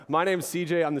My name's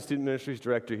CJ. I'm the Student Ministries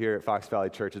Director here at Fox Valley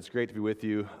Church. It's great to be with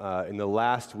you in the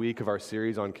last week of our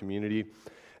series on community.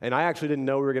 And I actually didn't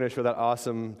know we were going to show that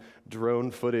awesome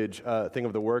drone footage thing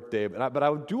of the workday, but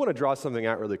I do want to draw something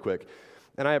out really quick.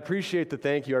 And I appreciate the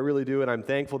thank you, I really do, and I'm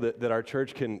thankful that our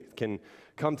church can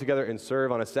come together and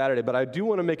serve on a Saturday. But I do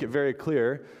want to make it very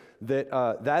clear that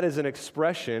that is an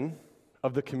expression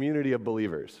of the community of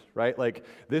believers, right? Like,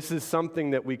 this is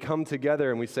something that we come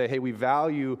together and we say, hey, we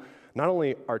value not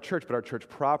only our church, but our church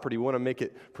property. We want to make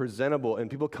it presentable, and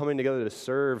people coming together to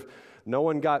serve. No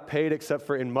one got paid except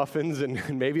for in muffins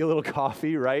and maybe a little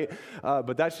coffee, right?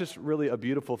 But that's just really a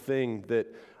beautiful thing that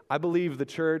I believe the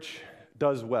church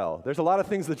does well. There's a lot of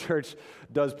things the church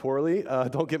does poorly,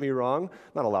 don't get me wrong.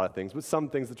 Not a lot of things, but some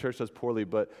things the church does poorly.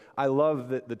 But I love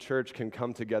that the church can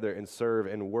come together and serve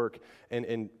and work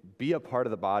and be a part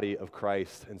of the body of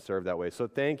Christ and serve that way. So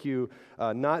thank you,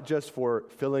 not just for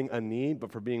filling a need,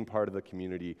 but for being part of the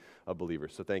community of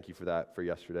believers. So thank you for that for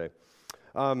yesterday.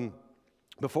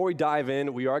 Before we dive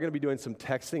in, we are going to be doing some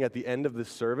texting at the end of this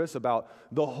service about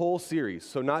the whole series.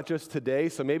 So not just today.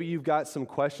 So maybe you've got some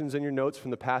questions in your notes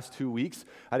from the past 2 weeks.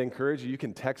 I'd encourage you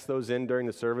can text those in during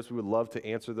the service. We would love to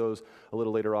answer those a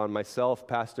little later on. Myself,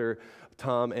 Pastor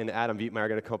Tom, and Adam Vietmeyer are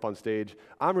going to come up on stage.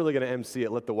 I'm really going to MC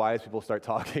it, let the wise people start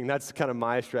talking. That's kind of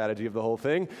my strategy of the whole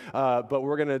thing. But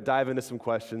we're going to dive into some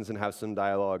questions and have some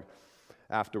dialogue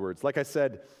afterwards. Like I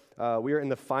said, we are in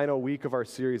the final week of our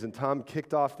series, and Tom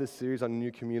kicked off this series on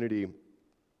New Community,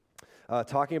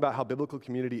 talking about how biblical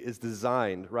community is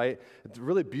designed, right? It's a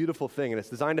really beautiful thing, and it's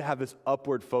designed to have this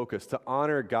upward focus, to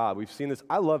honor God. We've seen this.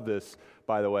 I love this,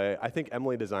 by the way. I think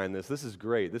Emily designed this. This is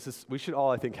great. We should all,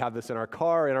 I think, have this in our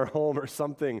car, in our home, or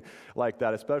something like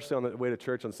that, especially on the way to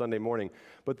church on Sunday morning.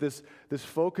 But this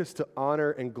focus to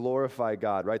honor and glorify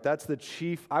God, right? That's the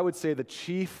chief, I would say the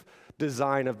chief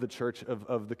design of the church,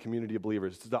 of the community of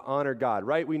believers, is to honor God,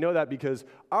 right? We know that because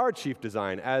our chief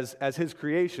design as His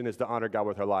creation is to honor God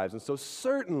with our lives. And so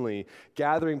certainly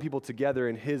gathering people together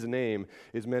in His name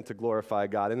is meant to glorify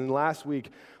God. And then last week,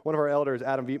 one of our elders,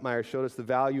 Adam Vietmeyer, showed us the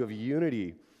value of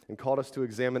unity and called us to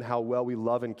examine how well we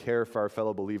love and care for our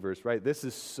fellow believers, right? This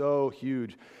is so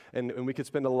huge, and we could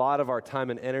spend a lot of our time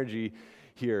and energy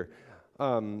here.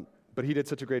 But he did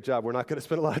such a great job. We're not going to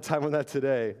spend a lot of time on that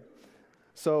today.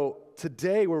 So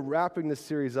today we're wrapping this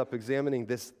series up, examining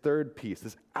this third piece,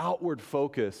 this outward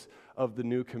focus of the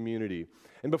new community.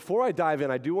 And before I dive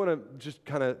in, I do want to just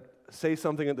kind of say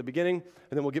something at the beginning,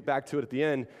 and then we'll get back to it at the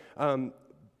end.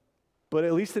 But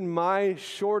at least in my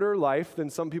shorter life than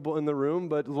some people in the room,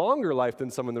 but longer life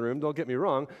than some in the room, don't get me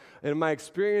wrong, and my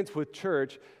experience with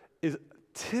church is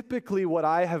typically what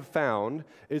I have found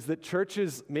is that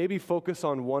churches maybe focus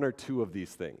on one or two of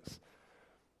these things.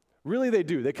 Really, they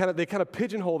do. They kind of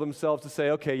pigeonhole themselves to say,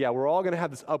 okay, yeah, we're all going to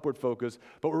have this upward focus,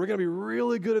 but we're going to be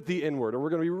really good at the inward, or we're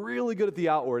going to be really good at the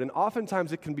outward. And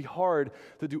oftentimes it can be hard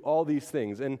to do all these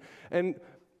things. And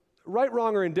right,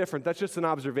 wrong, or indifferent, that's just an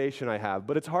observation I have.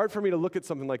 But it's hard for me to look at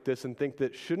something like this and think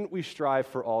that shouldn't we strive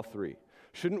for all three?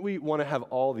 Shouldn't we want to have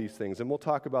all these things? And we'll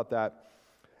talk about that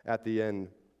at the end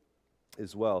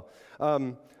as well.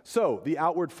 So the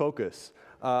outward focus.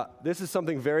 This is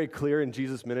something very clear in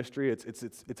Jesus' ministry.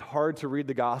 It's hard to read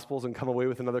the Gospels and come away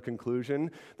with another conclusion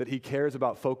that He cares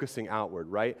about focusing outward,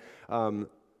 right?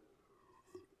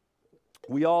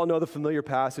 We all know the familiar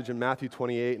passage in Matthew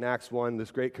 28 and Acts 1,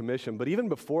 this Great Commission. But even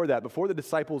before that, before the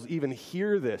disciples even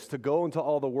hear this, to go into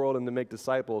all the world and to make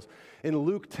disciples, in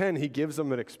Luke 10, He gives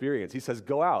them an experience. He says,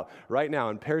 go out right now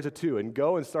in pairs of two and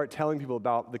go and start telling people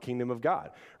about the kingdom of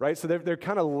God, right? So they're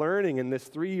kind of learning in this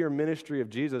 3-year ministry of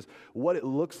Jesus what it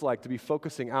looks like to be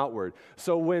focusing outward.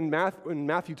 So in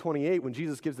Matthew 28, when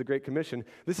Jesus gives the Great Commission,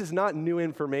 this is not new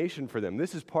information for them.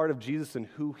 This is part of Jesus and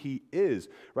who He is,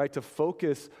 right? To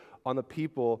focus on the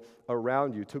people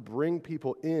around you, to bring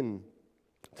people in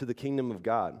to the kingdom of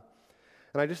God.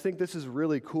 And I just think this is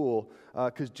really cool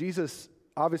because Jesus,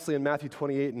 obviously in Matthew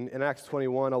 28 and Acts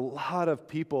 21, a lot of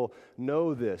people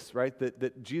know this, right?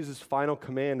 That Jesus' final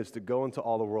command is to go into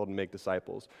all the world and make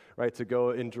disciples, right? To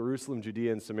go in Jerusalem,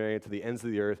 Judea, and Samaria to the ends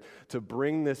of the earth, to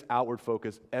bring this outward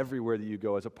focus everywhere that you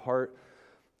go as a part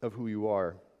of who you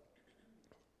are.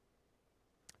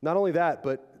 Not only that,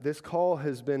 but this call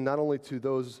has been not only to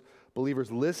those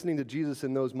believers listening to Jesus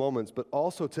in those moments, but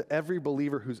also to every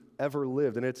believer who's ever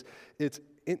lived. And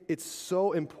it's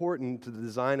so important to the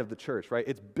design of the church, right?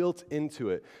 It's built into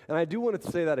it. And I do want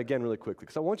to say that again really quickly,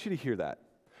 because I want you to hear that.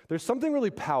 There's something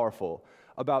really powerful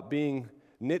about being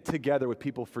knit together with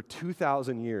people for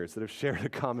 2,000 years that have shared a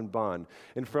common bond.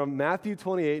 And from Matthew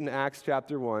 28 and Acts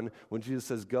chapter 1, when Jesus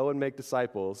says, go and make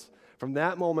disciples, from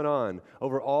that moment on,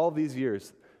 over all these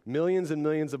years, millions and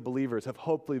millions of believers have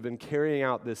hopefully been carrying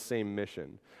out this same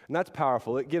mission. And that's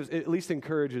powerful. It at least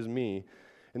encourages me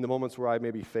in the moments where I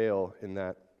maybe fail in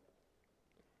that.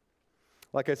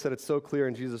 Like I said, it's so clear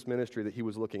in Jesus' ministry that he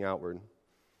was looking outward,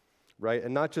 right?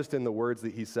 And not just in the words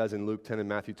that he says in Luke 10 and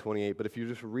Matthew 28, but if you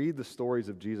just read the stories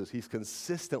of Jesus, he's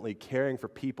consistently caring for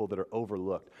people that are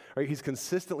overlooked, right? He's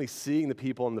consistently seeing the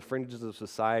people on the fringes of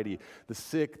society, the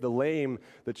sick, the lame,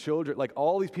 the children, like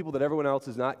all these people that everyone else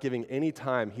is not giving any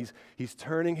time. He's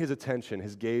turning his attention,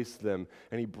 his gaze to them,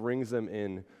 and he brings them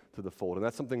in to the fold. And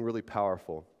that's something really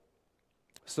powerful.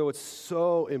 So it's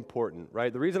so important,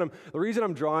 right? The reason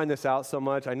I'm drawing this out so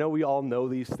much, I know we all know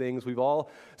these things. We've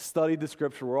all studied the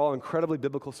scripture. We're all incredibly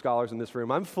biblical scholars in this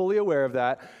room. I'm fully aware of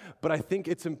that, but I think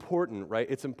it's important, right?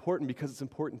 It's important because it's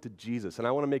important to Jesus. And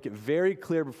I want to make it very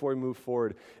clear before we move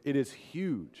forward. It is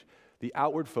huge. The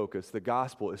outward focus, the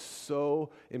gospel, is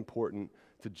so important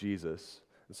to Jesus.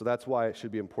 And so that's why it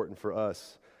should be important for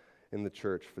us in the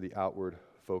church, for the outward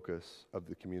focus of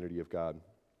the community of God.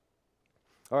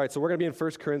 All right, so we're going to be in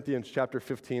 1 Corinthians chapter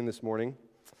 15 this morning.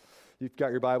 You've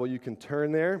got your Bible, you can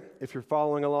turn there. If you're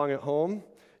following along at home,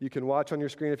 you can watch on your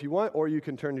screen if you want, or you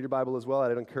can turn to your Bible as well.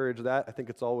 I'd encourage that. I think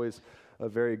it's always a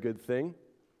very good thing.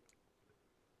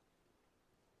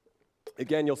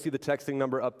 Again, you'll see the texting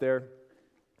number up there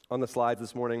on the slides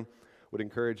this morning. Would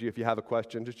encourage you, if you have a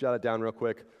question, just jot it down real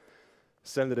quick,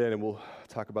 send it in, and we'll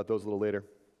talk about those a little later.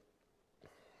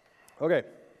 Okay,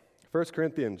 1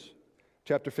 Corinthians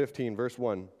chapter 15, verse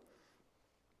 1.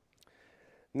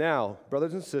 Now,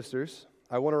 brothers and sisters,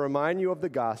 I want to remind you of the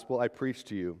gospel I preached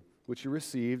to you, which you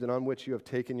received and on which you have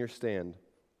taken your stand.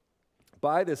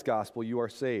 By this gospel you are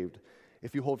saved,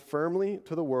 if you hold firmly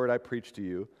to the word I preached to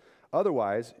you.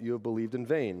 Otherwise, you have believed in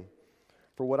vain.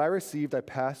 For what I received I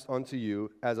passed on to you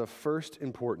as of first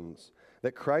importance,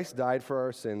 that Christ died for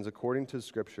our sins according to the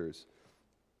Scriptures,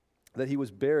 that he was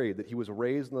buried, that he was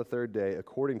raised on the third day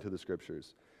according to the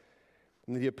Scriptures.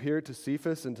 And he appeared to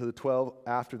Cephas and to the 12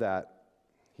 after that.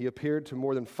 He appeared to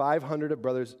more than 500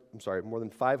 brothers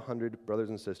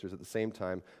and sisters at the same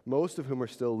time, most of whom are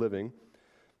still living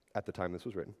at the time this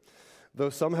was written, though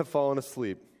some have fallen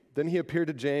asleep. Then he appeared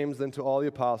to James, then to all the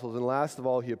apostles, and last of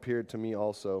all he appeared to me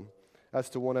also, as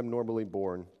to one abnormally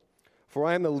born. For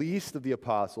I am the least of the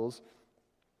apostles,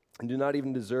 and do not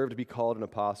even deserve to be called an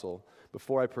apostle,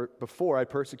 before I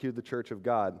persecuted the church of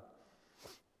God.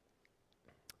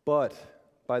 But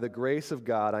by the grace of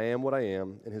God, I am what I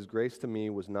am, and his grace to me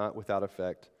was not without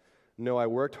effect. No, I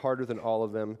worked harder than all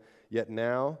of them, yet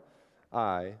now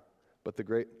it's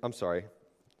a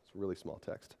really small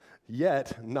text.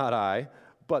 Yet not I,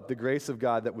 but the grace of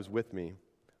God that was with me.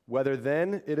 Whether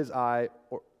then it is I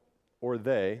or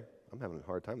they, I'm having a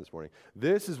hard time this morning.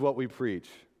 This is what we preach,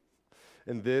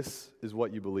 and this is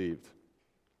what you believed.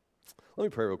 Let me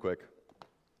pray real quick.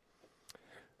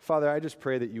 Father, I just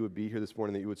pray that you would be here this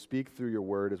morning, that you would speak through your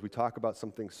word as we talk about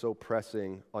something so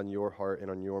pressing on your heart and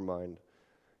on your mind.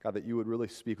 God, that you would really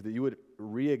speak, that you would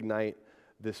reignite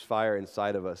this fire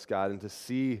inside of us, God, and to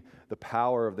see the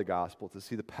power of the gospel, to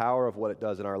see the power of what it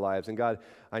does in our lives. And God,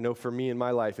 I know for me in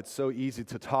my life, it's so easy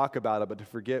to talk about it, but to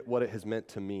forget what it has meant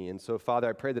to me. And so, Father,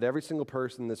 I pray that every single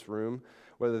person in this room,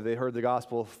 whether they heard the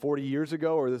gospel 40 years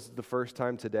ago or this is the first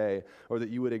time today, or that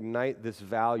you would ignite this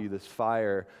value, this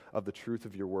fire of the truth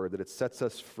of your word, that it sets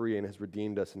us free and has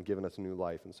redeemed us and given us a new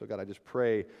life. And so, God, I just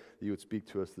pray that you would speak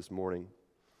to us this morning.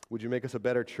 Would you make us a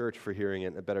better church for hearing it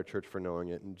and a better church for knowing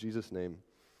it? In Jesus' name,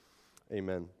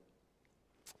 amen.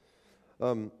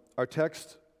 Our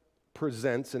text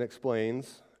presents and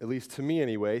explains, at least to me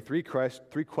anyway, three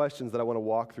questions that I want to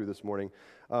walk through this morning.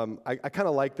 I kind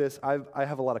of like this. I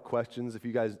have a lot of questions.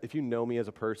 If you know me as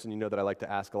a person, you know that I like to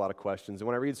ask a lot of questions. And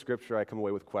when I read Scripture, I come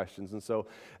away with questions. And so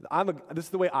this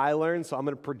is the way I learn, so I'm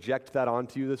going to project that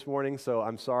onto you this morning. So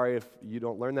I'm sorry if you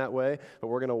don't learn that way, but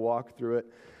we're going to walk through it.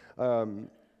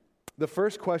 The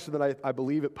first question that I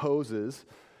believe it poses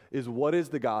is, what is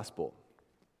the gospel?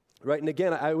 Right? And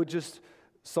again,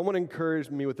 someone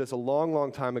encouraged me with this a long,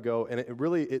 long time ago, and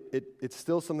it's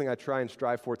still something I try and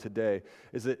strive for today,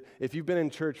 is that if you've been in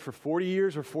church for 40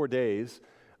 years or 4 days,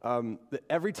 that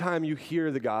every time you hear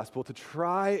the gospel, to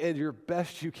try and your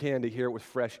best you can to hear it with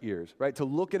fresh ears, right? To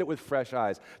look at it with fresh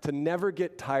eyes, to never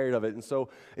get tired of it. And so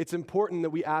it's important that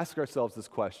we ask ourselves this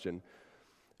question.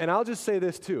 And I'll just say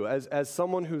this too, as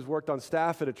someone who's worked on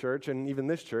staff at a church, and even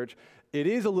this church, it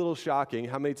is a little shocking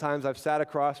how many times I've sat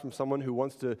across from someone who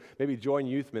wants to maybe join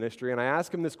youth ministry, and I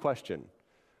ask them this question: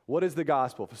 what is the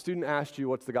gospel? If a student asked you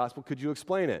what's the gospel, could you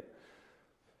explain it?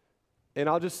 And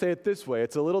I'll just say it this way.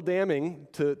 It's a little damning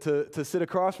to sit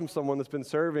across from someone that's been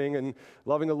serving and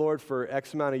loving the Lord for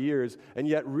X amount of years and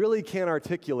yet really can't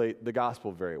articulate the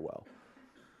gospel very well.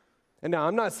 And now,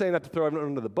 I'm not saying that to throw everyone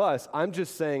under the bus. I'm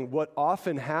just saying what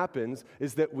often happens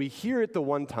is that we hear it the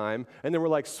one time, and then we're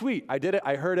like, sweet, I did it,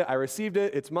 I heard it, I received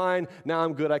it, it's mine, now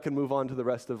I'm good, I can move on to the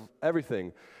rest of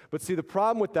everything. But see, the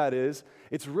problem with that is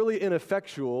it's really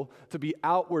ineffectual to be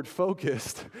outward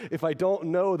focused if I don't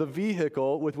know the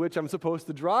vehicle with which I'm supposed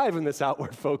to drive in this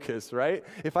outward focus, right?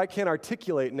 If I can't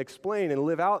articulate and explain and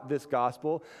live out this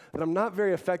gospel, then I'm not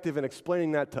very effective in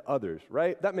explaining that to others,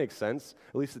 right? That makes sense.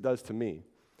 At least it does to me.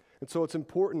 And so it's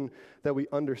important that we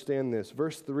understand this.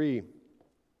 Verse 3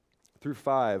 through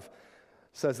 5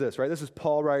 says this, right? This is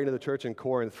Paul writing to the church in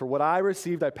Corinth. For what I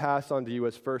received, I passed on to you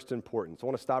as first importance. I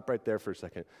want to stop right there for a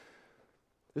second.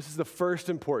 This is the first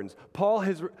importance. Paul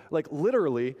has,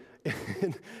 literally,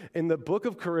 in the book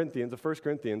of Corinthians, the 1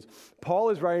 Corinthians,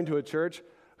 Paul is writing to a church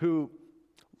who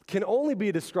can only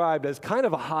be described as kind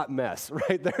of a hot mess,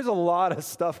 right? There's a lot of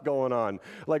stuff going on,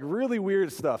 like really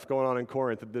weird stuff going on in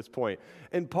Corinth at this point.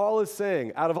 And Paul is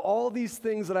saying, out of all these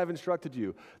things that I've instructed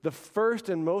you, the first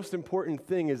and most important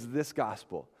thing is this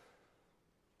gospel.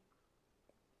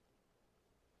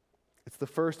 It's the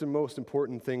first and most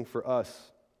important thing for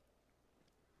us.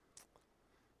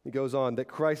 He goes on, that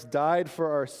Christ died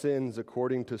for our sins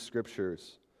according to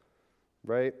Scriptures,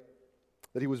 right?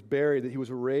 That he was buried, that he was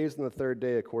raised on the third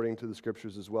day according to the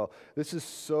Scriptures as well. This is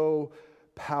so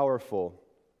powerful.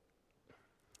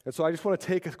 And so I just want to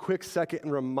take a quick second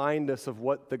and remind us of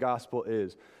what the gospel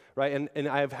is, right? And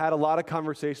I've had a lot of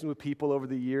conversations with people over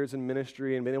the years in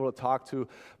ministry and been able to talk to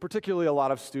particularly a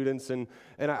lot of students. And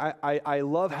I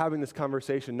love having this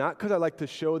conversation, not because I like to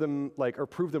show them or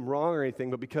prove them wrong or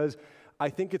anything, but because I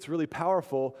think it's really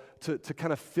powerful to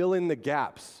kind of fill in the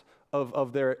gaps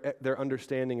of their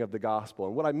understanding of the gospel.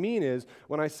 And what I mean is,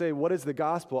 when I say, what is the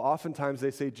gospel, oftentimes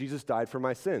they say, Jesus died for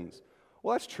my sins.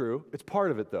 Well, that's true. It's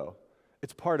part of it, though.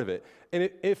 It's part of it. And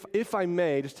if I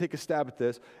may, just take a stab at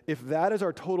this, if that is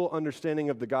our total understanding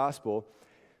of the gospel,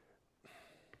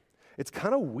 it's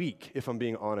kind of weak, if I'm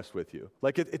being honest with you.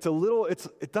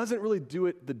 It doesn't really do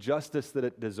it the justice that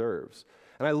it deserves.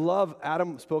 And I love,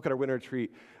 Adam spoke at our winter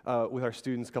retreat with our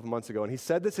students a couple months ago, and he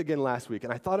said this again last week,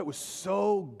 and I thought it was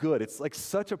so good. It's like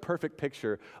such a perfect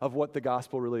picture of what the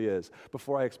gospel really is,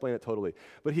 before I explain it totally.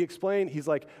 But he explained, he's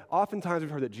like, oftentimes we've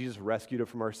heard that Jesus rescued us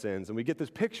from our sins, and we get this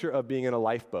picture of being in a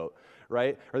lifeboat,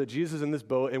 right? Or that Jesus is in this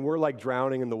boat, and we're like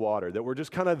drowning in the water, that we're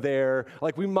just kind of there,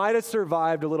 like we might have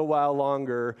survived a little while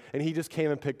longer, and he just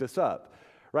came and picked us up.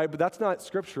 Right? But that's not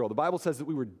scriptural. The Bible says that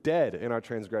we were dead in our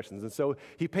transgressions. And so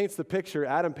he paints the picture,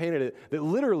 Adam painted it, that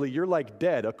literally you're like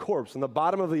dead, a corpse on the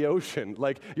bottom of the ocean.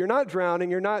 Like you're not drowning,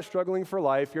 you're not struggling for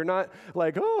life, you're not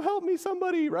like, oh, help me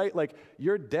somebody, right? Like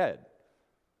you're dead.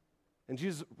 And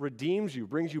Jesus redeems you,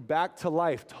 brings you back to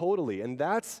life totally. And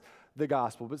that's the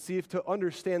gospel. But see, if to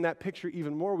understand that picture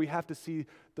even more, we have to see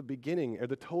the beginning or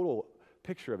the total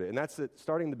picture of it. And that's it,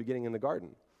 starting the beginning in the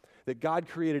garden. That God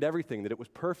created everything, that it was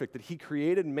perfect, that he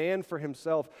created man for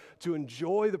himself to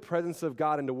enjoy the presence of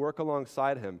God and to work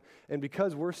alongside him. And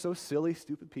because we're so silly,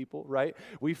 stupid people, right,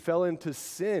 we fell into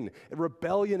sin and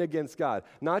rebellion against God.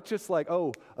 Not just like,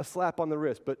 oh, a slap on the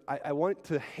wrist, but I want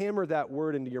to hammer that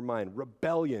word into your mind,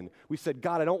 rebellion. We said,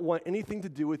 God, I don't want anything to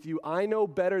do with you. I know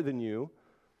better than you.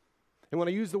 And when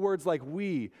I use the words like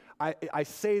we, I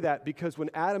say that because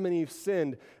when Adam and Eve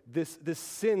sinned, this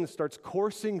sin starts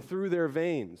coursing through their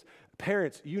veins.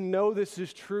 Parents, you know this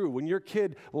is true. When your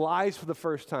kid lies for the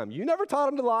first time, you never taught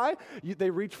them to lie. They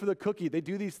reach for the cookie. They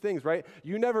do these things, right?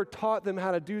 You never taught them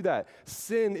how to do that.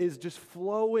 Sin is just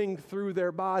flowing through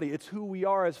their body. It's who we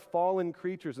are as fallen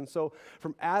creatures. And so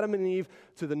from Adam and Eve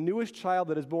to the newest child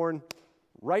that is born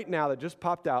right now that just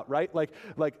popped out, right? Like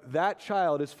that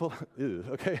child is full,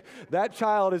 okay? That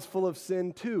child is full of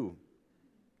sin too.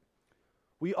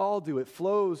 We all do. It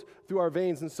flows through our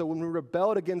veins. And so when we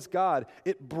rebelled against God,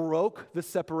 it broke the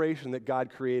separation that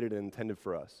God created and intended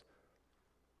for us.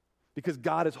 Because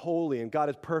God is holy and God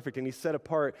is perfect and he's set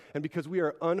apart. And because we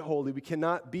are unholy, we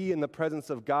cannot be in the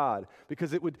presence of God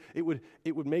because it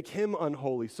would make him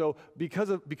unholy. So because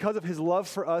of his love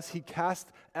for us, he cast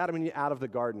Adam and Eve out of the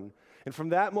garden. And from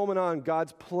that moment on,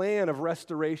 God's plan of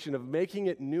restoration, of making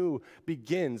it new,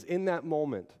 begins in that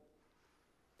moment.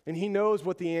 And he knows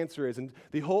what the answer is. And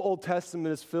the whole Old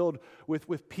Testament is filled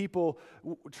with people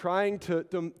trying to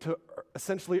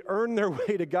essentially earn their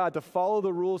way to God, to follow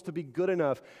the rules, to be good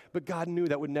enough. But God knew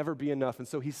that would never be enough. And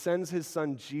so he sends his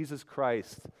son, Jesus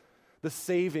Christ, the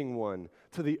saving one,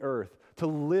 to the earth, to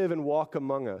live and walk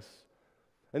among us.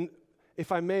 And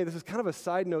if I may, this is kind of a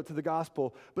side note to the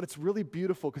gospel, but it's really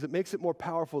beautiful because it makes it more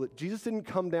powerful that Jesus didn't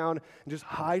come down and just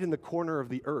hide in the corner of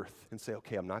the earth and say,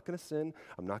 okay, I'm not going to sin.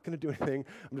 I'm not going to do anything.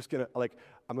 I'm just going to,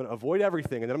 I'm going to avoid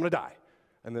everything, and then I'm going to die,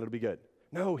 and then it'll be good.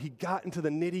 No, he got into the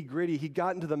nitty-gritty. He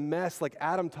got into the mess like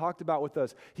Adam talked about with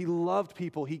us. He loved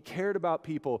people. He cared about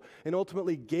people, and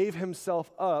ultimately gave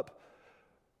himself up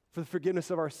for the forgiveness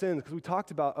of our sins, because we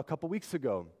talked about a couple weeks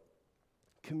ago.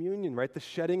 Communion, right? The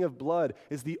shedding of blood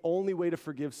is the only way to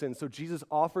forgive sins. So Jesus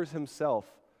offers himself.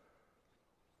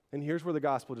 And here's where the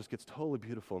gospel just gets totally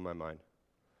beautiful in my mind.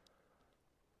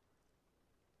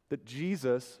 That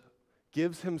Jesus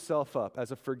gives himself up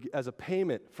as a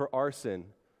payment for our sin,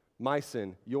 my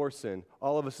sin, your sin,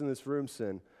 all of us in this room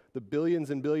sin, the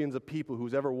billions and billions of people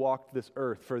who's ever walked this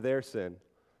earth for their sin,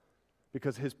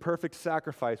 because his perfect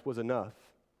sacrifice was enough.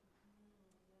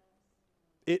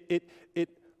 It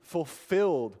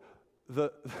fulfilled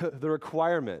the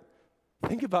requirement.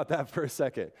 Think about that for a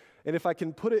second. And if I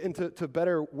can put it into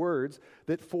better words,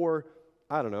 that for,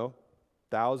 I don't know,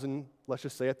 let's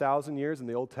just say 1,000 years in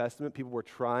the Old Testament, people were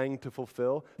trying to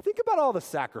fulfill. Think about all the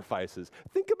sacrifices.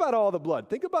 Think about all the blood.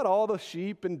 Think about all the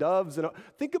sheep and doves.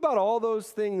 Think about all those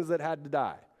things that had to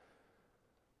die.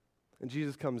 And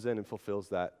Jesus comes in and fulfills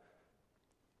that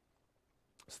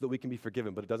so that we can be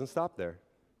forgiven. But it doesn't stop there.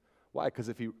 Why? Because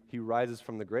if he rises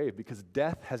from the grave, because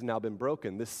death has now been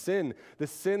broken. The sin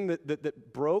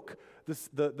that broke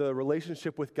the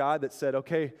relationship with God, that said,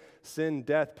 okay, sin,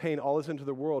 death, pain, all this into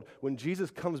the world, when Jesus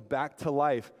comes back to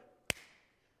life,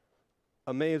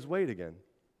 a way is made again.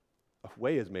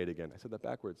 I said that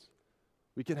backwards.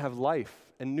 We can have life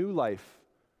and new life,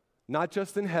 not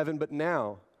just in heaven, but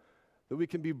now, that we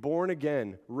can be born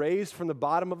again, raised from the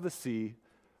bottom of the sea,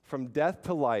 from death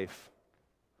to life,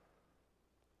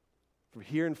 from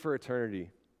here and for eternity.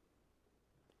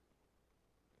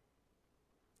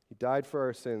 He died for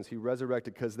our sins. He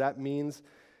resurrected, because that means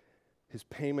his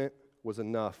payment was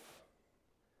enough.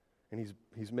 And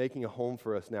he's making a home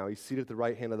for us now. He's seated at the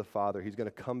right hand of the Father. He's going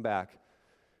to come back,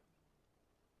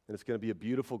 and it's going to be a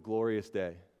beautiful, glorious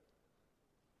day.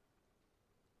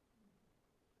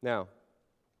 Now,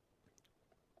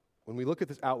 when we look at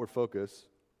this outward focus,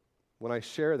 when I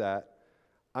share that,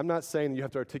 I'm not saying you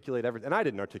have to articulate everything, and I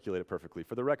didn't articulate it perfectly.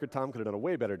 For the record, Tom could have done a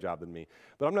way better job than me.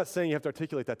 But I'm not saying you have to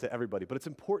articulate that to everybody, but it's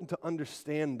important to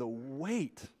understand the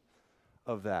weight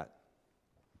of that.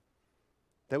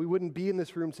 That we wouldn't be in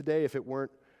this room today if it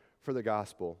weren't for the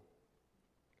gospel.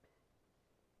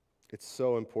 It's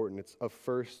so important. It's of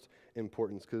first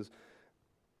importance, because,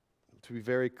 to be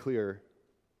very clear,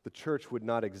 the church would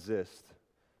not exist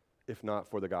if not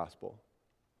for the gospel.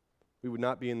 We would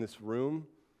not be in this room.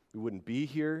 We wouldn't be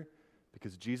here,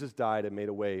 because Jesus died and made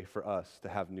a way for us to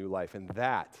have new life. And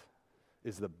that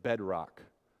is the bedrock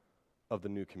of the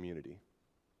new community.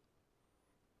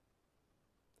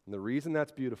 And the reason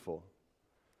that's beautiful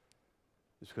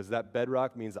is because that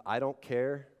bedrock means that I don't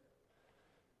care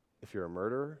if you're a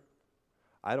murderer.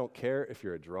 I don't care if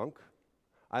you're a drunk.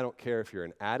 I don't care if you're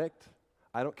an addict.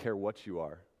 I don't care what you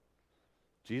are.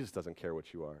 Jesus doesn't care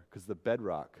what you are, because the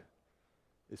bedrock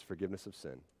is forgiveness of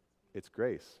sin. It's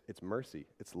grace, it's mercy,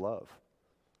 it's love.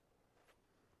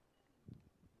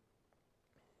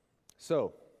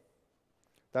 So,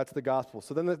 that's the gospel.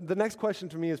 So then the next question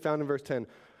to me is found in verse 10.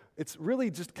 It's really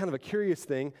just kind of a curious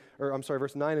thing,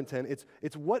 verse 9 and 10.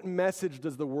 It's what message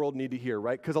does the world need to hear,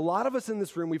 right? Because a lot of us in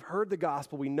this room, we've heard the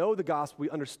gospel, we know the gospel, we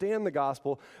understand the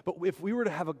gospel, but if we were to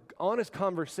have an honest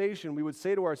conversation, we would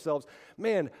say to ourselves,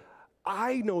 man,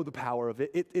 I know the power of it.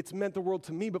 It's meant the world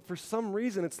to me, but for some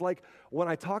reason, it's like when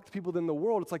I talk to people in the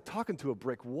world, it's like talking to a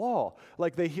brick wall.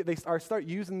 Like they start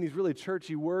using these really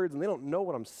churchy words, and they don't know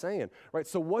what I'm saying, right?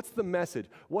 So what's the message?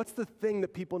 What's the thing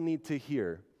that people need to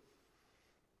hear?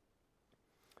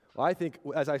 Well, I think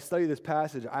as I study this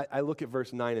passage, I look at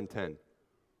verse 9 and 10.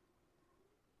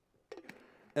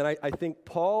 And I think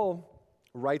Paul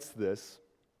writes this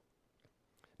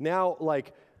now,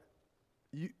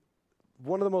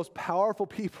 one of the most powerful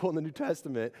people in the New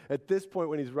Testament at this point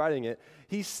when he's writing it,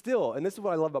 he's still, and this is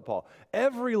what I love about Paul,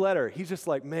 every letter, he's just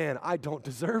like, man, I don't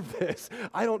deserve this.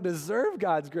 I don't deserve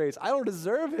God's grace. I don't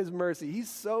deserve his mercy. He's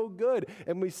so good.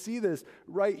 And we see this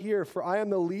right here, for I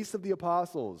am the least of the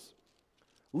apostles.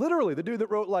 Literally, the dude that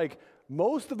wrote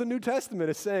most of the New Testament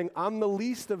is saying, I'm the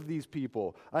least of these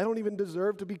people. I don't even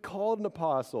deserve to be called an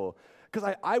apostle.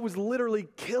 Because I was literally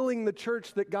killing the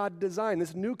church that God designed.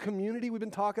 This new community we've been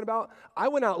talking about, I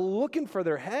went out looking for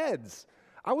their heads.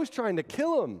 I was trying to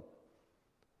kill them.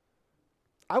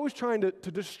 I was trying to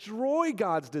destroy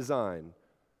God's design.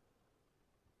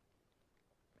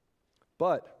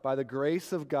 But by the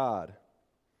grace of God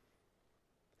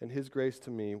and his grace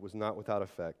to me was not without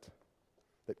effect.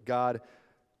 That God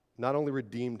not only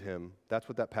redeemed him, that's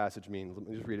what that passage means. Let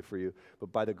me just read it for you.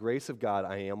 But by the grace of God,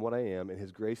 I am what I am, and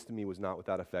his grace to me was not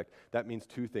without effect. That means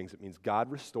two things. It means God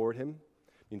restored him.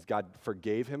 It means God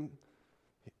forgave him.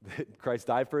 Christ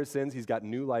died for his sins. He's got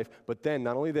new life. But then,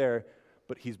 not only there,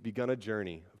 but he's begun a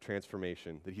journey of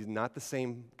transformation, that he's not the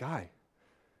same guy.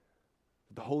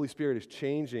 The Holy Spirit is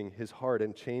changing his heart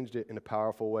and changed it in a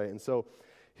powerful way. And so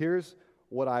here's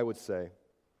what I would say.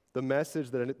 The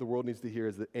message that the world needs to hear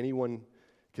is that anyone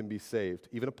can be saved,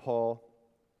 even a Paul,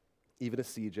 even a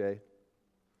CJ.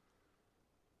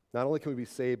 Not only can we be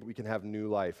saved, but we can have new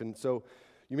life. And so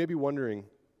you may be wondering,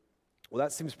 well,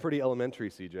 that seems pretty elementary,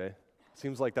 CJ. It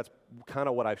seems like that's kind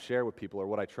of what I've shared with people or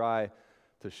what I try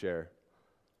to share.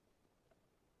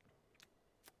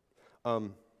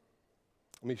 Let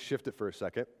me shift it for a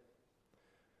second.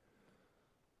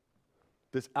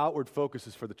 This outward focus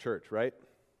is for the church, right?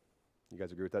 You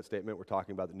guys agree with that statement? We're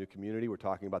talking about the new community. We're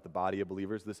talking about the body of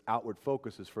believers. This outward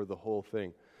focus is for the whole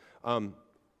thing.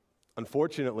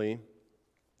 Unfortunately,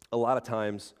 a lot of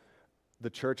times, the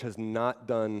church has not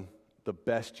done the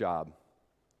best job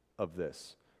of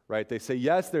this, right? They say,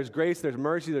 yes, there's grace, there's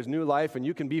mercy, there's new life, and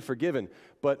you can be forgiven.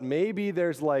 But maybe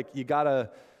there's you got to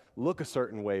look a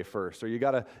certain way first, or you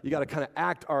gotta kind of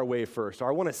act our way first, or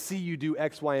I want to see you do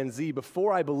X, Y, and Z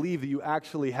before I believe that you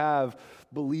actually have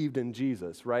believed in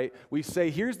Jesus, right? We say,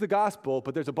 here's the gospel,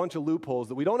 but there's a bunch of loopholes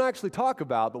that we don't actually talk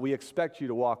about, but we expect you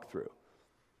to walk through.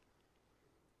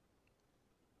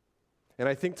 And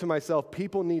I think to myself,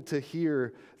 people need to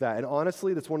hear that. And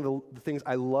honestly, that's one of the things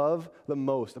I love the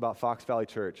most about Fox Valley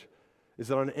Church, is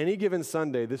that on any given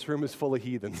Sunday, this room is full of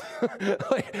heathens.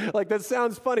 like that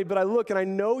sounds funny, but I look and I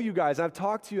know you guys, and I've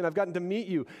talked to you, and I've gotten to meet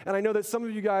you, and I know that some of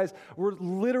you guys were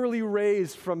literally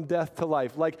raised from death to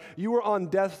life. Like you were on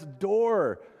death's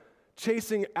door,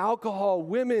 chasing alcohol,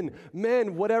 women,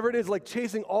 men, whatever it is, like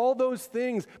chasing all those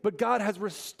things, but God has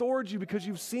restored you because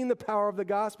you've seen the power of the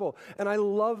gospel, and I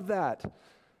love that,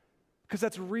 because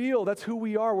that's real, that's who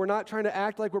we are. We're not trying to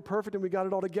act like we're perfect and we got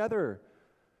it all together.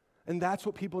 And that's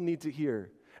what people need to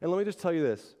hear. And let me just tell you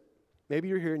this. Maybe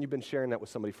you're here and you've been sharing that with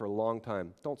somebody for a long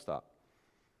time. Don't stop.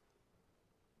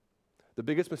 The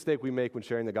biggest mistake we make when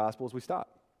sharing the gospel is we stop.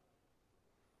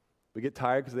 We get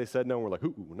tired because they said no, and we're like,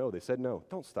 ooh, no, they said no.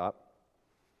 Don't stop.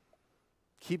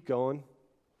 Keep going.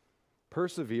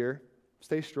 Persevere.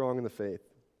 Stay strong in the faith.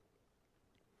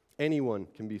 Anyone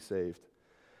can be saved.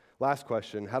 Last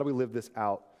question, how do we live this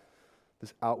out?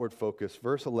 This outward focus.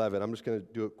 Verse 11, I'm just going to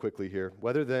do it quickly here.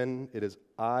 Whether then it is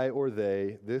I or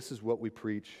they, this is what we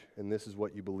preach, and this is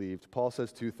what you believed. Paul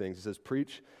says two things. He says,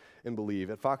 preach and believe.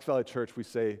 At Fox Valley Church, we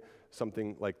say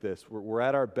something like this. We're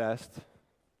at our best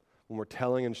when we're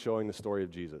telling and showing the story of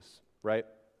Jesus, right?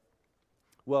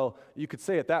 Well, you could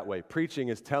say it that way. Preaching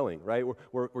is telling, right?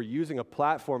 We're using a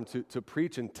platform to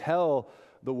preach and tell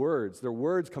the words. They're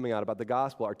words coming out about the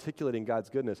gospel, articulating God's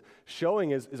goodness.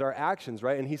 Showing is our actions,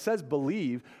 right? And he says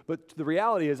believe, but the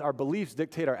reality is our beliefs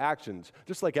dictate our actions.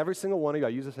 Just like every single one of you,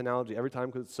 I use this analogy every time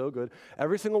because it's so good.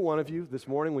 Every single one of you this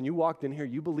morning when you walked in here,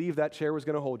 you believed that chair was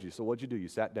going to hold you. So what'd you do? You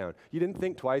sat down. You didn't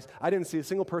think twice. I didn't see a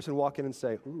single person walk in and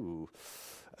say, ooh,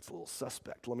 that's a little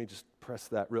suspect. Let me just press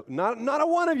that real. Not a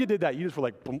one of you did that. You just were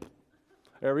like, boom.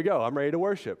 There we go. I'm ready to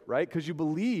worship, right? Because you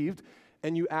believed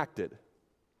and you acted.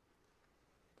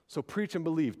 So preach and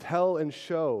believe, tell and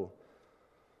show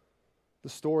the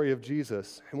story of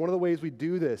Jesus. And one of the ways we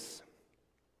do this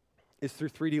is through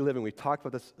 3D living. We've talked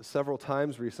about this several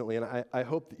times recently, and I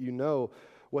hope that you know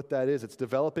what that is. It's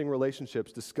developing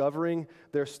relationships, discovering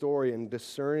their story, and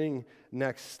discerning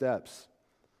next steps.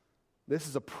 This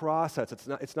is a process.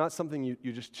 It's not something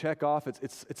you just check off.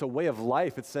 It's a way of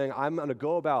life. It's saying, I'm going to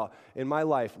go about in my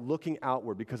life looking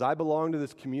outward because I belong to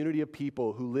this community of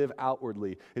people who live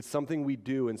outwardly. It's something we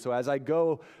do. And so as I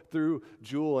go through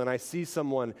Jewel and I see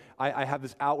someone, I have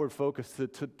this outward focus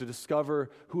to discover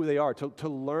who they are, to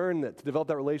learn that, to develop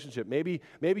that relationship. Maybe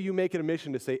you make it a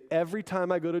mission to say, every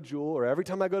time I go to Jewel or every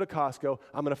time I go to Costco,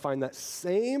 I'm going to find that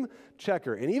same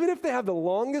checker. And even if they have the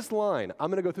longest line, I'm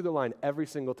going to go through the line every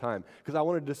single time because I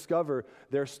want to discover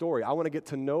their story. I want to get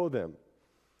to know them,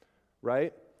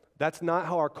 right? That's not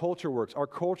how our culture works. Our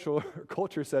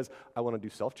culture says, I want to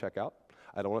do self-checkout.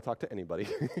 I don't want to talk to anybody,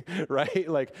 right?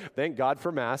 Like, thank God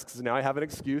for masks. Now I have an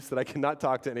excuse that I cannot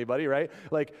talk to anybody, right?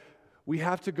 Like, we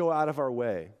have to go out of our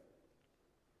way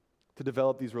to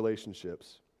develop these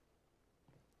relationships.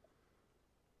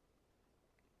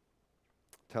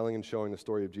 Telling and showing the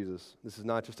story of Jesus. This is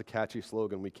not just a catchy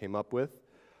slogan we came up with.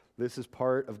 This is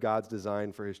part of God's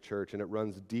design for his church, and it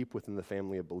runs deep within the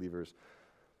family of believers.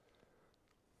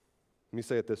 Let me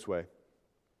say it this way.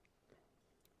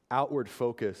 outward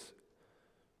focus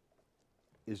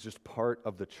is just part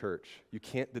of the church. You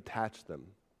can't detach them.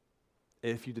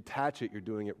 If you detach it, you're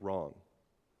doing it wrong.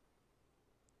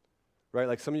 Right?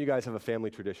 Like some of you guys have a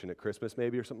family tradition at Christmas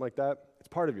maybe or something like that. It's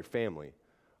part of your family.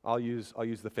 I'll use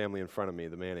the family in front of me,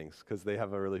 the Mannings, because they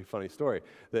have a really funny story.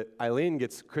 That Eileen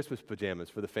gets Christmas pajamas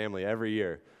for the family every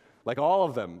year. Like all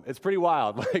of them. It's pretty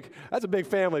wild. Like that's a big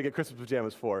family to get Christmas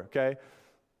pajamas for, okay?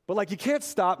 But like you can't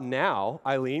stop now,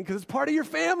 Eileen, because it's part of your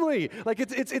family. Like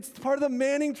it's part of the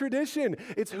Manning tradition.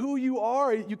 It's who you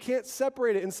are. You can't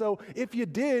separate it. And so if you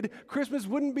did, Christmas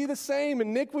wouldn't be the same,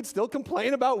 and Nick would still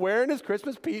complain about wearing his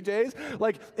Christmas PJs.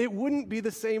 Like it wouldn't be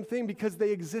the same thing because they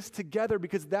exist together,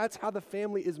 because that's how the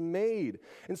family is made.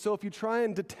 And so if you try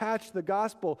and detach the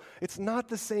gospel, it's not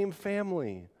the same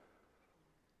family.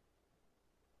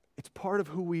 It's part of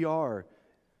who we are.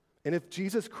 And if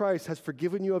Jesus Christ has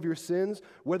forgiven you of your sins,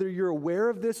 whether you're aware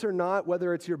of this or not,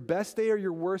 whether it's your best day or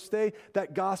your worst day,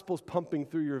 that gospel's pumping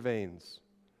through your veins.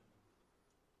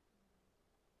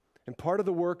 And part of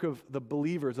the work of the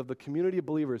believers, of the community of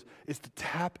believers, is to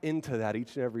tap into that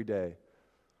each and every day.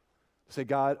 Say,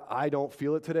 God, I don't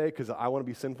feel it today because I want to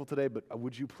be sinful today, but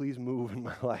would you please move in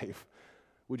my life?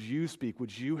 Would you speak?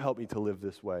 Would you help me to live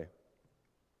this way?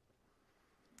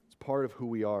 It's part of who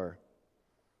we are.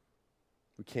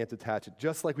 We can't detach it,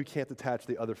 just like we can't detach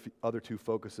the other two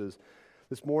focuses.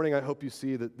 This morning, I hope you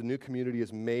see that the new community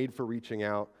is made for reaching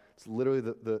out. It's literally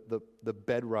the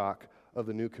bedrock of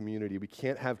the new community. We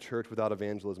can't have church without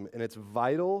evangelism, and it's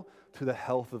vital to the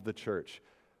health of the church.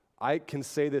 I can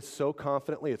say this so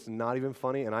confidently, it's not even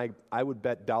funny, and I would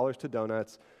bet dollars to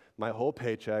donuts, my whole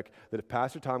paycheck, that if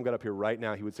Pastor Tom got up here right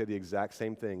now, he would say the exact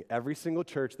same thing. Every single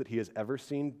church that he has ever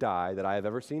seen die, that I have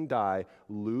ever seen die,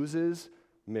 loses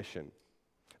mission.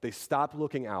 They stop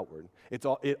looking outward. It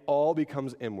all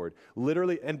becomes inward.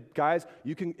 Literally, and guys,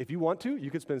 you can, if you want to, you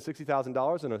can spend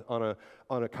 $60,000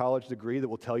 on a college degree that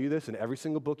will tell you this, and every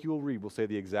single book you will read will say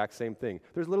the exact same thing.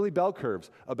 There's literally bell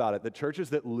curves about it. The churches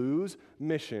that lose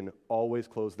mission always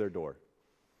close their door.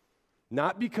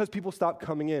 Not because people stop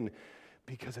coming in,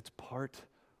 because it's part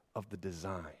of the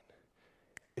design.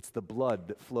 It's the blood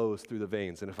that flows through the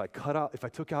veins. And if I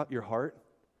took out your heart,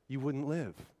 you wouldn't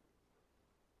live.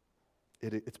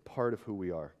 It's part of who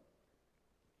we are.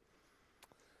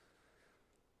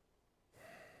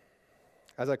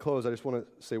 As I close, I just want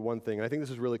to say one thing, and I think this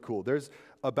is really cool. There's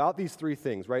about these three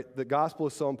things, right? The gospel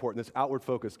is so important, this outward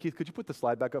focus. Keith, could you put the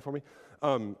slide back up for me?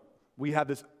 We have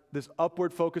this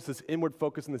upward focus, this inward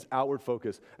focus, and this outward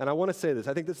focus. And I want to say this.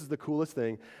 I think this is the coolest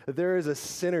thing, that there is a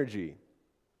synergy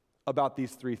about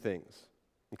these three things,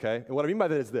 okay? And what I mean by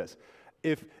that is this.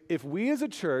 If we as a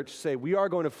church say we are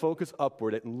going to focus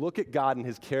upward and look at God and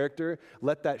His character,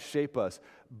 let that shape us,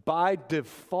 by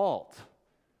default,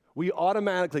 we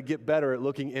automatically get better at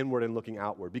looking inward and looking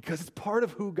outward because it's part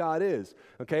of who God is,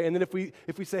 okay? And then if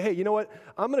we say, hey, you know what?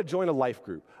 I'm going to join a life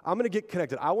group. I'm going to get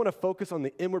connected. I want to focus on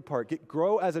the inward part,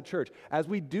 grow as a church. As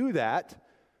we do that,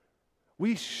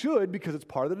 we should, because it's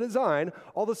part of the design,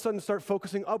 all of a sudden start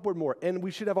focusing upward more, and we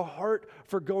should have a heart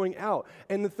for going out.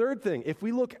 And the third thing, if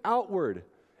we look outward,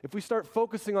 if we start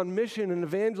focusing on mission and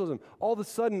evangelism, all of a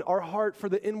sudden our heart for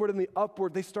the inward and the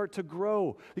upward, they start to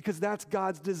grow because that's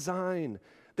God's design.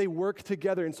 They work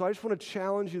together. And so I just want to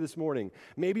challenge you this morning.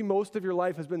 Maybe most of your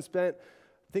life has been spent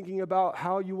thinking about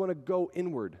how you want to go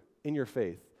inward in your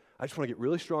faith. I just want to get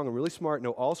really strong and really smart, know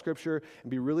all Scripture,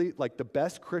 and be really like the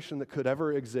best Christian that could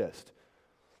ever exist.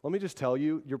 Let me just tell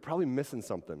you, you're probably missing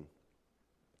something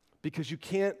because you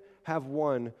can't have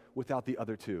one without the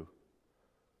other two.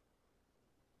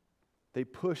 They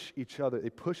push each other. They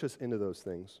push us into those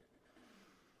things.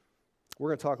 We're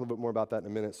going to talk a little bit more about that in a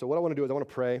minute. So what I want to do is I want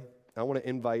to pray. I want to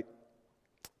invite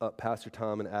Pastor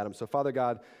Tom and Adam. So Father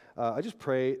God, I just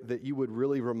pray that you would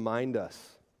really remind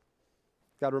us.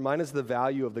 God, remind us of the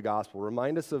value of the gospel.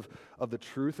 Remind us of the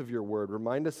truth of your word.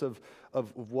 Remind us of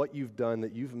what you've done,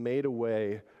 that you've made a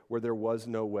way where there was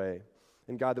no way.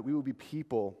 And God, that we will be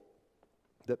people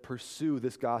that pursue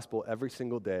this gospel every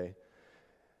single day.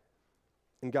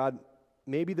 And God,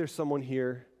 maybe there's someone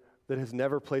here that has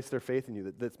never placed their faith in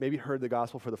you, that's maybe heard the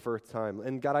gospel for the first time.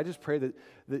 And God, I just pray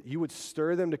that you would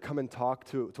stir them to come and talk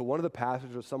to one of the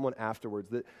pastors or someone afterwards,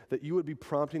 that you would be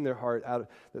prompting their heart out.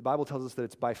 The Bible tells us that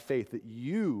it's by faith, that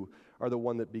you are the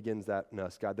one that begins that in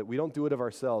us, God, that we don't do it of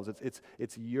ourselves.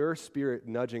 It's your Spirit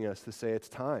nudging us to say, it's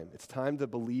time. It's time to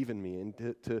believe in me and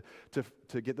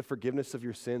to get the forgiveness of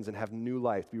your sins and have new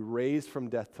life, be raised from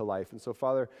death to life. And so,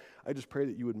 Father, I just pray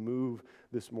that you would move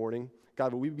this morning.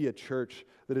 God, would we be a church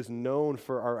that is known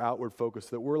for our outward focus,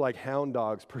 that we're like hound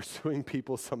dogs pursuing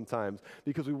people sometimes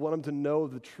because we want them to know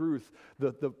the truth,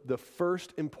 the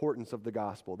first importance of the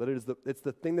gospel, that it's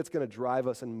the thing that's going to drive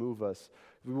us and move us.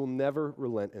 We will never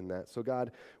relent in that. So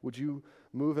God, would you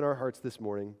move in our hearts this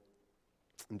morning?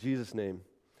 In Jesus' name,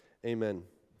 amen.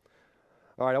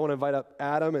 All right, I want to invite up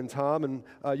Adam and Tom, and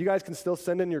you guys can still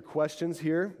send in your questions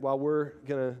here while we're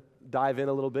going to dive in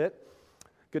a little bit.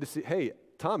 Good to see. Hey,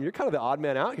 Tom, you're kind of the odd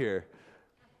man out here.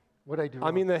 What'd I do? I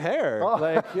mean, the hair,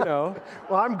 like, you know.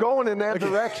 Well, I'm going in that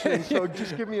direction, so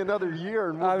just give me another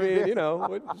year. And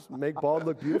we'll just make bald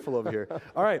look beautiful over here.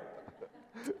 All right.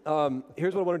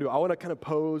 Here's what I want to do. I want to kind of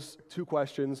pose two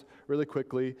questions really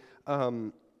quickly,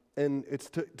 and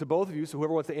it's to both of you, so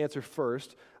whoever wants to answer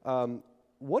first.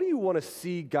 What do you want to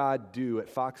see God do at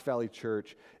Fox Valley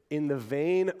Church in the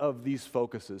vein of these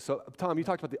focuses? So, Tom, you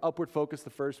talked about the upward focus the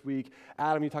first week.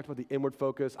 Adam, you talked about the inward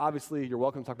focus. Obviously, you're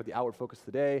welcome to talk about the outward focus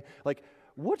today. Like,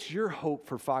 what's your hope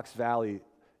for Fox Valley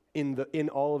in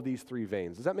all of these three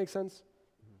veins? Does that make sense?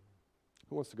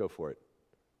 Who wants to go for it?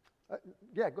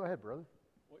 Yeah, go ahead, brother.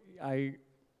 I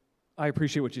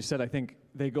appreciate what you said. I think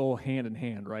they go hand in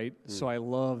hand, right? So I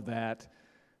love that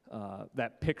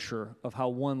picture of how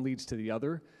one leads to the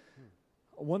other.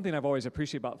 One thing I've always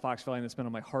appreciated about Fox Valley and that's been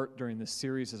on my heart during this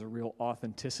series is a real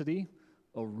authenticity,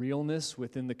 a realness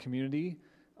within the community.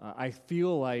 I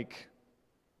feel like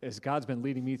as God's been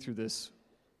leading me through this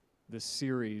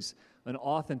series, an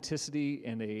authenticity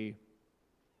and a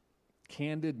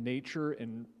candid nature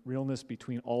and realness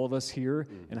between all of us here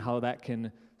and how that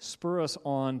can spur us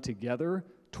on together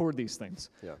toward these things.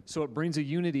 Yeah. So it brings a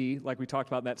unity, like we talked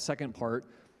about in that second part.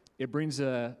 It brings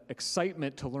a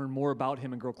excitement to learn more about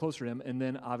him and grow closer to him. And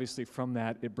then obviously from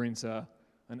that, it brings an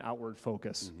outward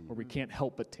focus where we can't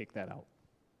help but take that out.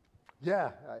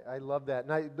 Yeah, I love that.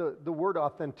 And the word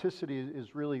authenticity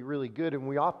is really, really good. And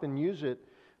we often use it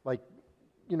like,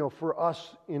 for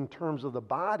us in terms of the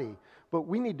body. But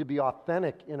we need to be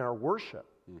authentic in our worship,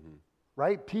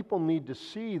 right? People need to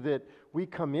see that we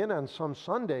come in on some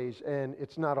Sundays and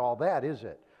it's not all that, is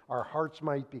it? Our hearts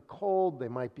might be cold. They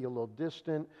might be a little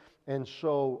distant. And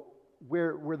so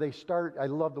where they start, I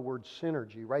love the word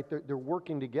synergy, right? They're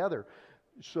working together.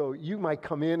 So you might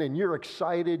come in and you're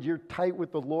excited, you're tight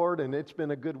with the Lord, and it's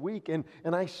been a good week. And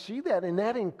I see that, and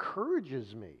that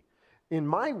encourages me in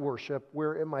my worship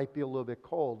where it might be a little bit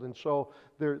cold. And so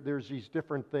there's these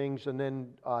different things. And then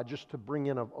just to bring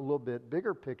in a little bit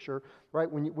bigger picture, right?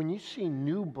 When you see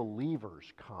new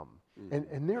believers come,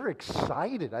 and they're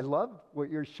excited. I love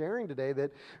what you're sharing today,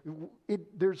 that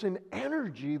there's an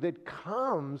energy that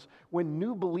comes when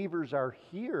new believers are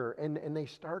here and they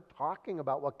start talking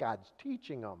about what God's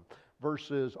teaching them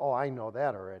versus, oh, I know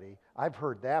that already. I've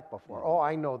heard that before. Oh,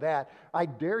 I know that. I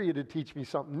dare you to teach me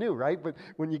something new, right? But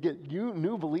when you get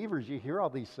new believers, you hear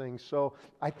all these things. So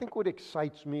I think what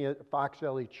excites me at Fox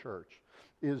Valley Church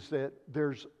is that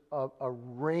there's a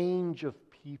range of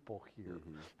people here.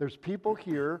 There's people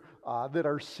here that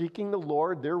are seeking the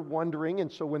Lord. They're wondering,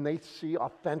 and so when they see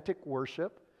authentic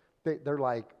worship, they're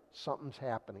like, something's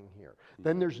happening here.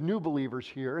 Then there's new believers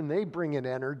here, and they bring in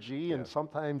energy, and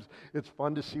sometimes it's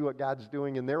fun to see what God's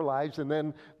doing in their lives. And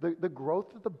then the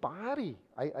growth of the body,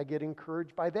 I get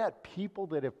encouraged by that. People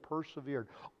that have persevered.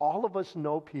 All of us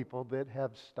know people that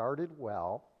have started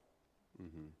well,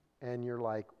 and you're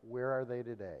like, where are they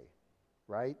today?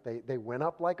 Right? They went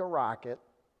up like a rocket,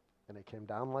 and they came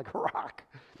down like a rock.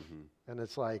 And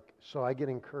it's like, so I get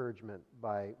encouragement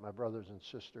by my brothers and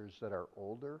sisters that are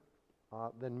older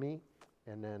than me,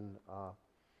 and then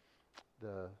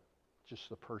just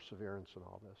the perseverance and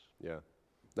all this. Yeah,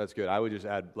 that's good. I would just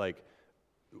add, like,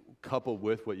 coupled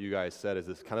with what you guys said is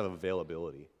this kind of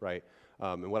availability, right?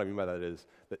 And what I mean by that is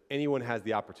that anyone has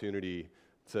the opportunity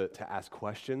to ask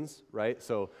questions, right?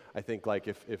 So I think, like,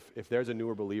 if there's a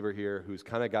newer believer here who's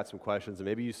kind of got some questions, and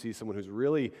maybe you see someone who's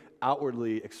really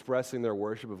outwardly expressing their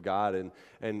worship of God,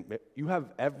 and you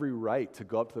have every right to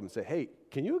go up to them and say, hey,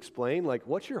 can you explain, like,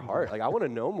 what's your heart? Like, I want to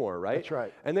know more, right? That's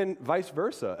right. And then vice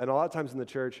versa. And a lot of times in the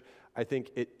church, I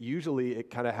think it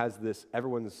kind of has this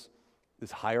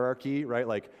hierarchy, right?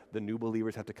 Like, the new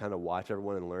believers have to kind of watch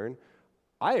everyone and learn.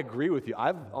 I agree with you.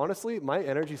 Honestly, my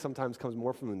energy sometimes comes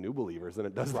more from the new believers than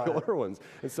it does the older ones.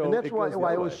 And so that's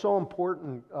why it was so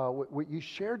important, what you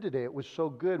shared today. It was so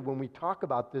good when we talk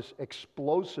about this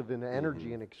explosive in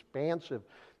energy and expansive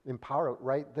in power,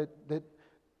 right? That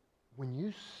when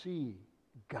you see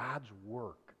God's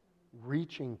work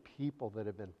reaching people that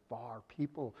have been far,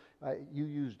 people, you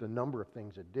used a number of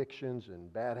things, addictions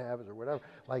and bad habits or whatever,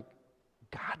 like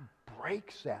God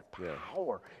breaks that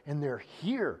power and they're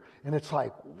here. And it's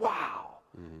like, wow,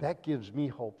 that gives me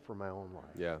hope for my own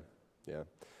life. Yeah, yeah.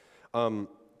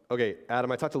 Okay, Adam,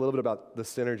 I talked a little bit about the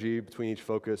synergy between each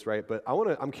focus, right? But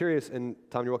I'm curious, and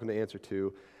Tom, you're welcome to answer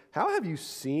too. How have you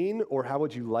seen, or how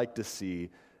would you like to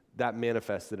see that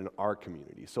manifested in our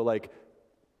community? So like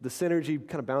the synergy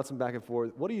kind of bouncing back and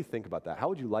forth. What do you think about that? How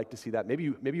would you like to see that? Maybe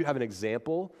you have an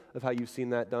example of how you've seen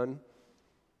that done?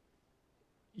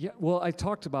 Yeah, well, I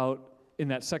talked about in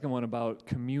that second one about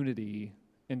community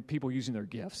and people using their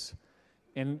gifts.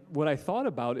 And what I thought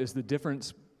about is the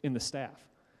difference in the staff.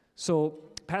 So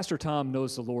Pastor Tom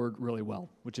knows the Lord really well,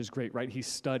 which is great, right? He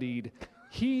studied.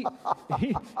 He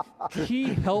helps.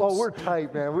 Oh, we're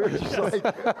tight, man. We're just like...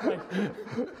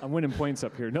 I'm winning points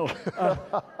up here. No.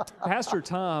 Pastor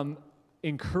Tom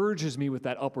encourages me with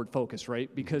that upward focus,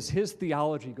 right? Because his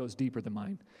theology goes deeper than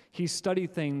mine. He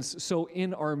studied things. So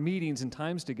in our meetings and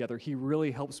times together, he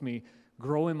really helps me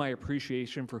grow in my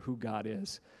appreciation for who God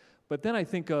is. But then I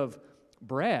think of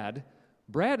Brad.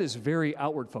 Brad is very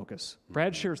outward focused.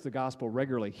 Brad shares the gospel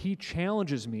regularly. He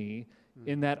challenges me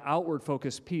in that outward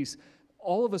focused piece.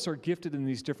 All of us are gifted in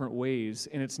these different ways,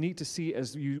 and it's neat to see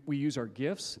as we use our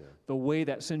gifts, the way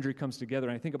that synergy comes together.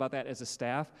 And I think about that as a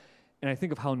staff, and I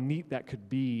think of how neat that could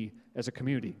be as a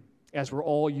community, as we're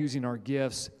all using our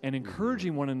gifts and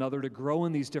encouraging one another to grow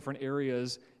in these different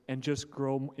areas and just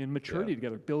grow in maturity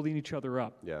together, building each other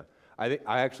up. Yeah. I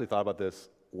actually thought about this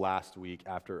last week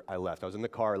after I left. I was in the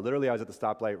car. Literally, I was at the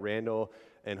stoplight, Randall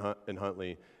and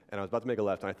Huntley, and I was about to make a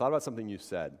left, and I thought about something you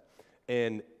said.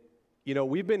 And, you know,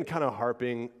 we've been kind of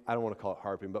harping, I don't want to call it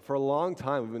harping, but for a long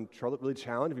time, we've been really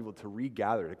challenging people to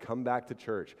regather, to come back to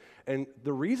church. And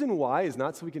the reason why is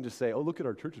not so we can just say, oh, look at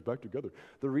our churches back together.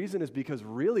 The reason is because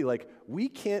really, like, we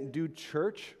can't do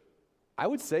church, I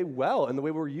would say, well, in the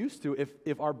way we're used to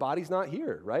if our body's not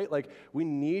here, right? Like, we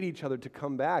need each other to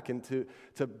come back and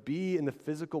to be in the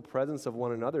physical presence of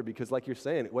one another because, like you're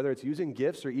saying, whether it's using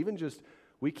gifts or even just,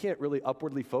 we can't really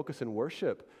upwardly focus in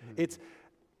worship. It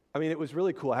was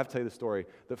really cool. I have to tell you the story.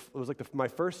 It was like my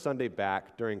first Sunday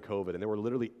back during COVID, and there were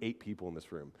literally 8 people in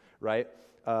this room, right?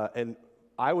 And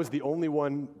I was the only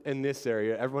one in this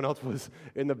area. Everyone else was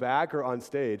in the back or on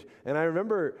stage. And I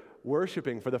remember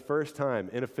worshiping for the first time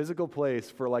in a physical place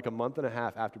for like a month and a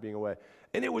half after being away.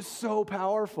 And it was so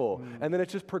powerful. And then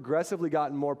it's just progressively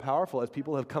gotten more powerful as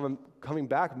people have coming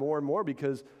back more and more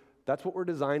because that's what we're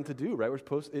designed to do, right?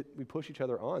 We push each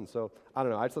other on. So I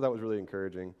don't know. I just thought that was really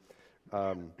encouraging.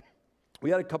 We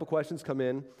had a couple questions come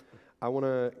in. I want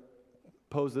to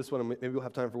pose this one, and maybe we'll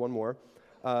have time for one more.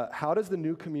 How does the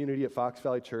new community at Fox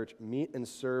Valley Church meet and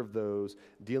serve those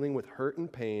dealing with hurt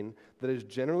and pain that is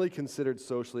generally considered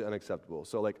socially unacceptable?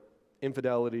 So like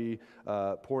infidelity,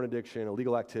 porn addiction,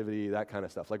 illegal activity, that kind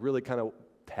of stuff. Like really kind of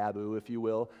taboo, if you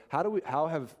will.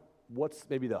 What's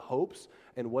maybe the hopes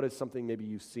and what is something maybe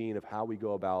you've seen of how we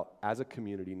go about as a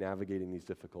community navigating these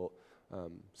difficult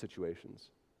situations?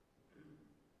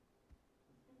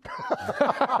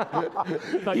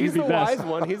 He's the wise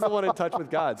one. He's the one in touch with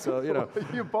God. So, you know.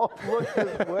 You both look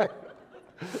this way.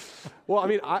 Well, I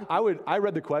mean, I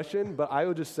read the question, but I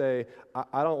would just say,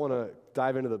 I don't want to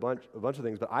dive into a bunch of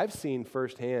things, but I've seen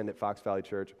firsthand at Fox Valley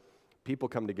Church, people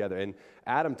come together. And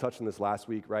Adam touched on this last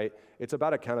week, right? It's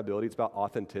about accountability. It's about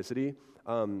authenticity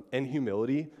and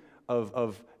humility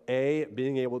of A,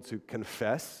 being able to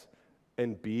confess,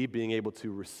 and B, being able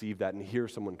to receive that and hear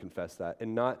someone confess that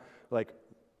and not like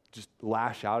just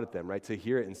lash out at them, right? To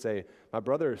hear it and say, my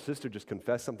brother or sister just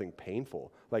confessed something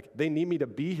painful. Like they need me to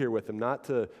be here with them, not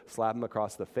to slap them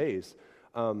across the face.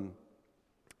 And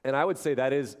I would say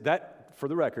that for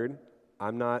the record,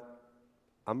 I'm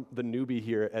the newbie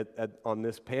here on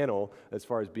this panel as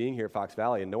far as being here at Fox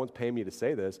Valley, and no one's paying me to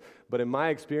say this, but in my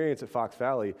experience at Fox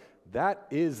Valley, that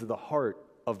is the heart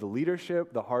of the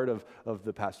leadership, the heart of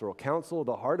the pastoral council,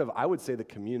 the heart of, I would say, the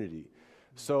community.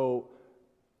 So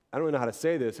I don't really know how to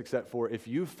say this except for if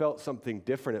you felt something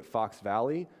different at Fox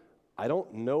Valley, I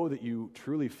don't know that you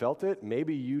truly felt it.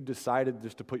 Maybe you decided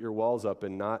just to put your walls up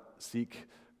and not seek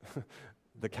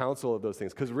the counsel of those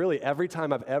things. Because really, every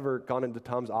time I've ever gone into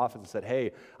Tom's office and said,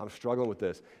 hey, I'm struggling with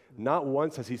this, not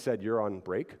once has he said, you're on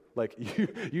break. Like,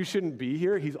 you shouldn't be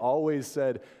here. He's always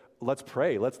said, let's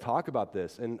pray, let's talk about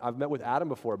this. And I've met with Adam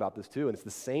before about this too, and it's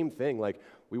the same thing. Like,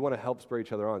 we want to help spur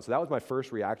each other on. So that was my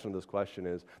first reaction to this question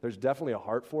is, there's definitely a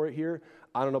heart for it here.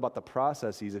 I don't know about the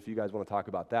processes if you guys want to talk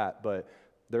about that, but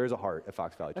there is a heart at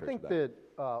Fox Valley Church. I think for that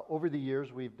over the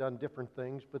years we've done different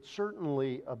things, but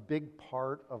certainly a big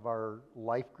part of our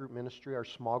life group ministry, our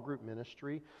small group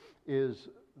ministry, is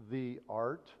the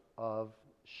art of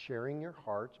sharing your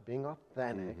hearts, being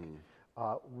authentic,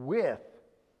 with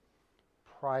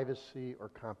privacy or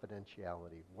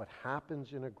confidentiality. What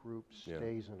happens in a group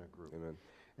stays in a group. Amen.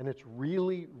 And it's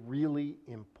really, really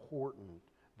important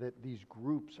that these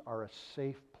groups are a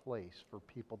safe place for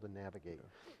people to navigate.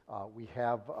 We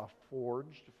have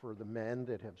forged for the men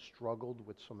that have struggled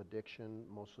with some addiction,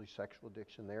 mostly sexual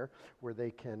addiction there, where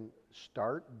they can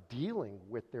start dealing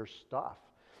with their stuff.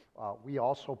 We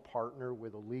also partner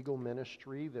with a legal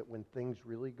ministry that when things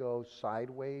really go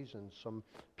sideways and some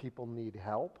people need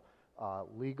help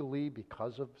legally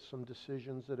because of some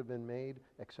decisions that have been made,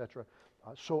 etc.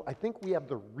 So I think we have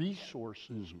the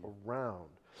resources around.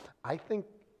 I think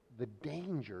the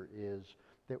danger is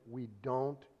that we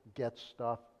don't get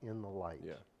stuff in the light.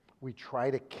 Yeah. We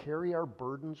try to carry our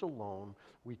burdens alone.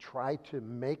 We try to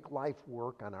make life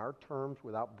work on our terms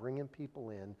without bringing people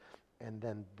in. And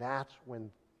then that's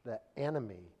when the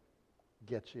enemy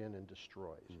gets in and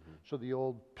destroys. So the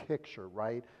old picture,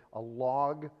 right? A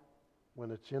log,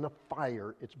 when it's in a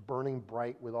fire, it's burning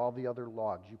bright with all the other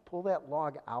logs. You pull that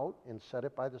log out and set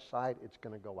it by the side, it's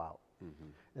going to go out.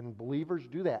 And believers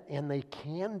do that. And they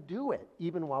can do it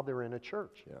even while they're in a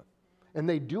church. Yeah. And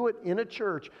they do it in a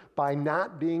church by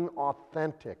not being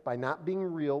authentic, by not being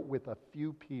real with a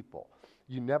few people.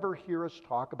 You never hear us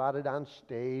talk about it on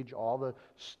stage, all the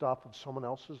stuff of someone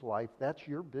else's life. That's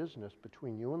your business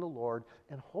between you and the Lord,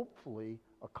 and hopefully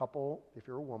a couple, if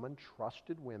you're a woman,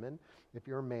 trusted women, if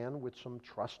you're a man with some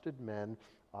trusted men,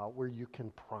 where you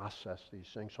can process these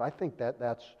things. So I think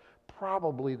that's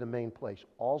probably the main place.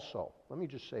 Also, let me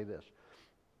just say this.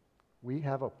 We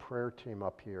have a prayer team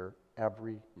up here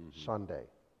every Sunday.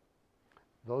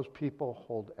 Those people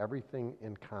hold everything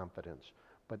in confidence,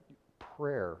 but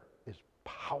prayer is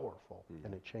powerful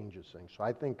and it changes things. So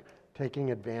I think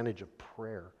taking advantage of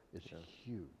prayer is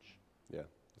huge. Yeah,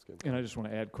 that's good. And I just want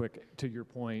to add quick to your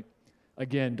point.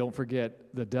 Again, don't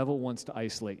forget, the devil wants to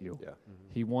isolate you. Yeah.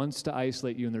 He wants to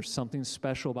isolate you, and there's something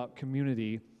special about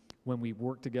community when we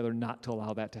work together not to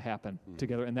allow that to happen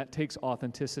together. And that takes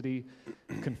authenticity,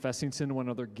 confessing sin to one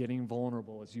another, getting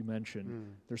vulnerable, as you mentioned.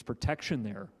 There's protection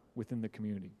there within the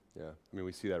community. Yeah, I mean,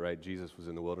 we see that, right? Jesus was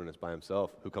in the wilderness by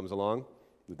himself. Who comes along?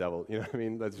 The devil. You know what I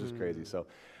mean? That's just crazy. So,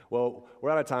 well, we're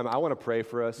out of time. I want to pray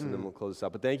for us, and then we'll close this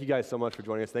out. But thank you guys so much for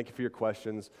joining us. Thank you for your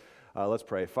questions. Let's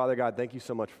pray. Father God, thank you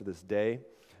so much for this day.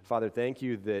 Father, thank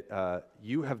you that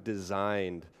you have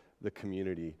designed the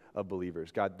community of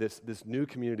believers. God, this new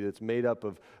community that's made up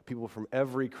of people from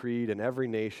every creed and every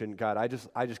nation. God, I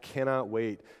just cannot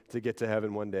wait to get to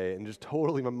heaven one day and just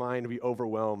totally my mind be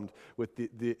overwhelmed with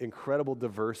the incredible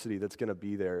diversity that's going to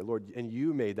be there. Lord, and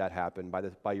you made that happen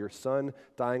by your Son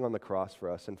dying on the cross for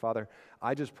us. And Father,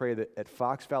 I just pray that at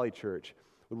Fox Valley Church,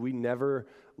 would we never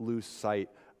lose sight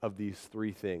of these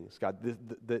three things. God,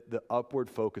 the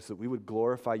upward focus, that we would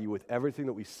glorify you with everything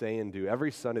that we say and do.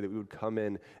 Every Sunday that we would come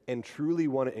in and truly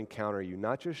want to encounter you,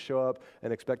 not just show up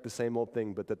and expect the same old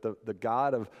thing, but that the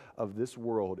God of this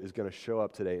world is going to show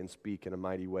up today and speak in a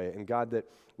mighty way. And God, that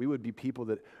we would be people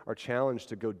that are challenged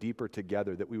to go deeper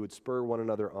together, that we would spur one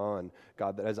another on.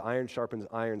 God, that as iron sharpens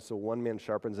iron, so one man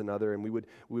sharpens another, and we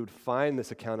would find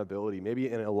this accountability, maybe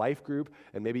in a life group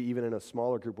and maybe even in a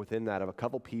smaller group within that of a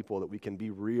couple people that we can be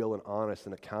real and honest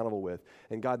and accountable with.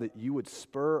 And God, that you would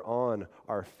spur on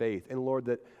our faith. And Lord,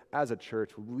 that as a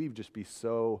church, would we just be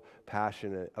so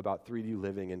passionate about 3D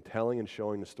living and telling and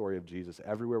showing the story of Jesus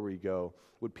everywhere we go?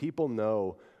 Would people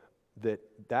know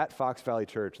that Fox Valley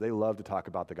Church, they love to talk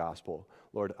about the gospel?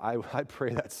 Lord, I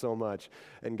pray that so much.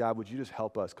 And God, would you just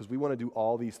help us? Because we want to do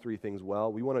all these three things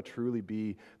well. We want to truly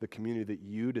be the community that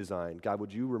you designed. God,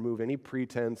 would you remove any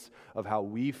pretense of how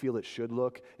we feel it should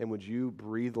look, and would you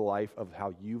breathe the life of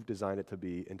how you've designed it to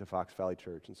be into Fox Valley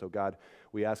Church? And so, God,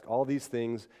 we ask all these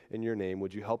things in your name.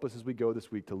 Would you help us as we go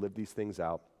this week to live these things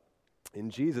out?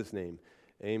 In Jesus' name,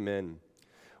 amen.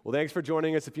 Well, thanks for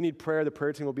joining us. If you need prayer, the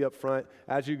prayer team will be up front.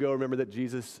 As you go, remember that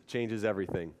Jesus changes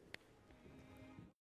everything.